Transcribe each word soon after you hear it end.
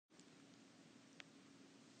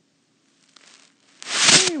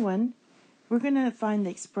everyone. We're going to find the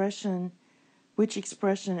expression, which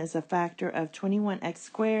expression is a factor of 21x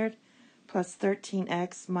squared plus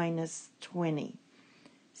 13x minus 20.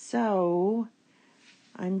 So,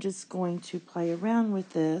 I'm just going to play around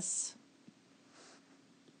with this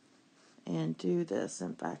and do this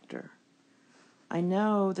in factor. I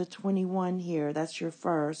know the 21 here, that's your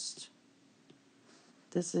first.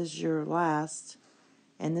 This is your last.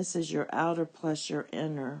 And this is your outer plus your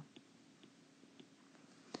inner.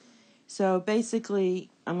 So basically,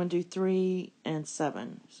 I'm going to do 3 and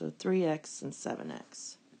 7. So 3x and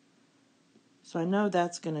 7x. So I know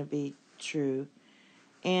that's going to be true.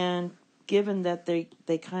 And given that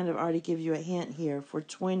they kind of already give you a hint here, for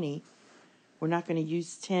 20, we're not going to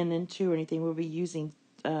use 10 and 2 or anything. We'll be using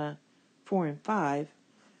 4 and 5.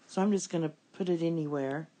 So I'm just going to put it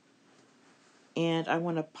anywhere. And I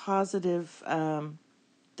want a positive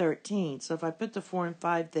 13. So if I put the 4 and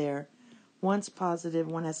 5 there, one's positive,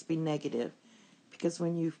 one has to be negative. Because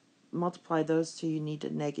when you multiply those two, you need a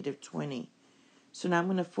negative 20. So now I'm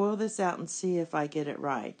going to FOIL this out and see if I get it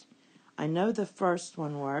right. I know the first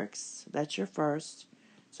one works. That's your first.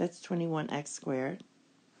 So that's 21x squared.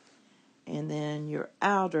 And then your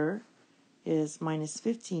outer is minus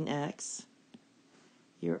 15x.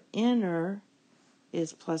 Your inner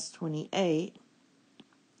is plus 28x.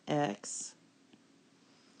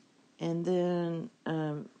 And then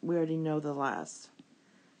we already know the last.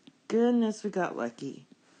 Goodness, we got lucky.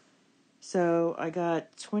 So I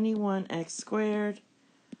got 21x squared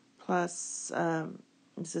plus,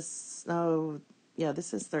 this is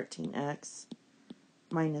 13x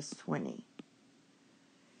minus 20.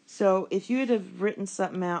 So if you would have written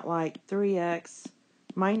something out like 3x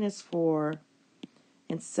minus 4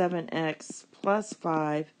 and 7x plus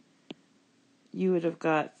 5, you would have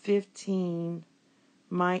got 15.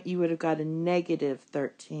 You would have got a negative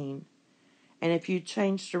 13. And if you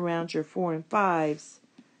changed around your 4 and 5s,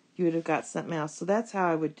 you would have got something else. So that's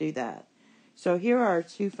how I would do that. So here are our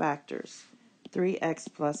two factors.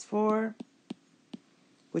 3x plus 4,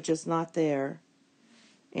 which is not there.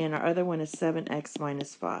 And our other one is 7x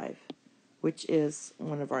minus 5, which is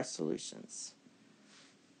one of our solutions.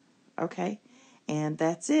 Okay? And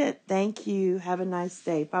that's it. Thank you. Have a nice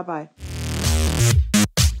day. Bye-bye.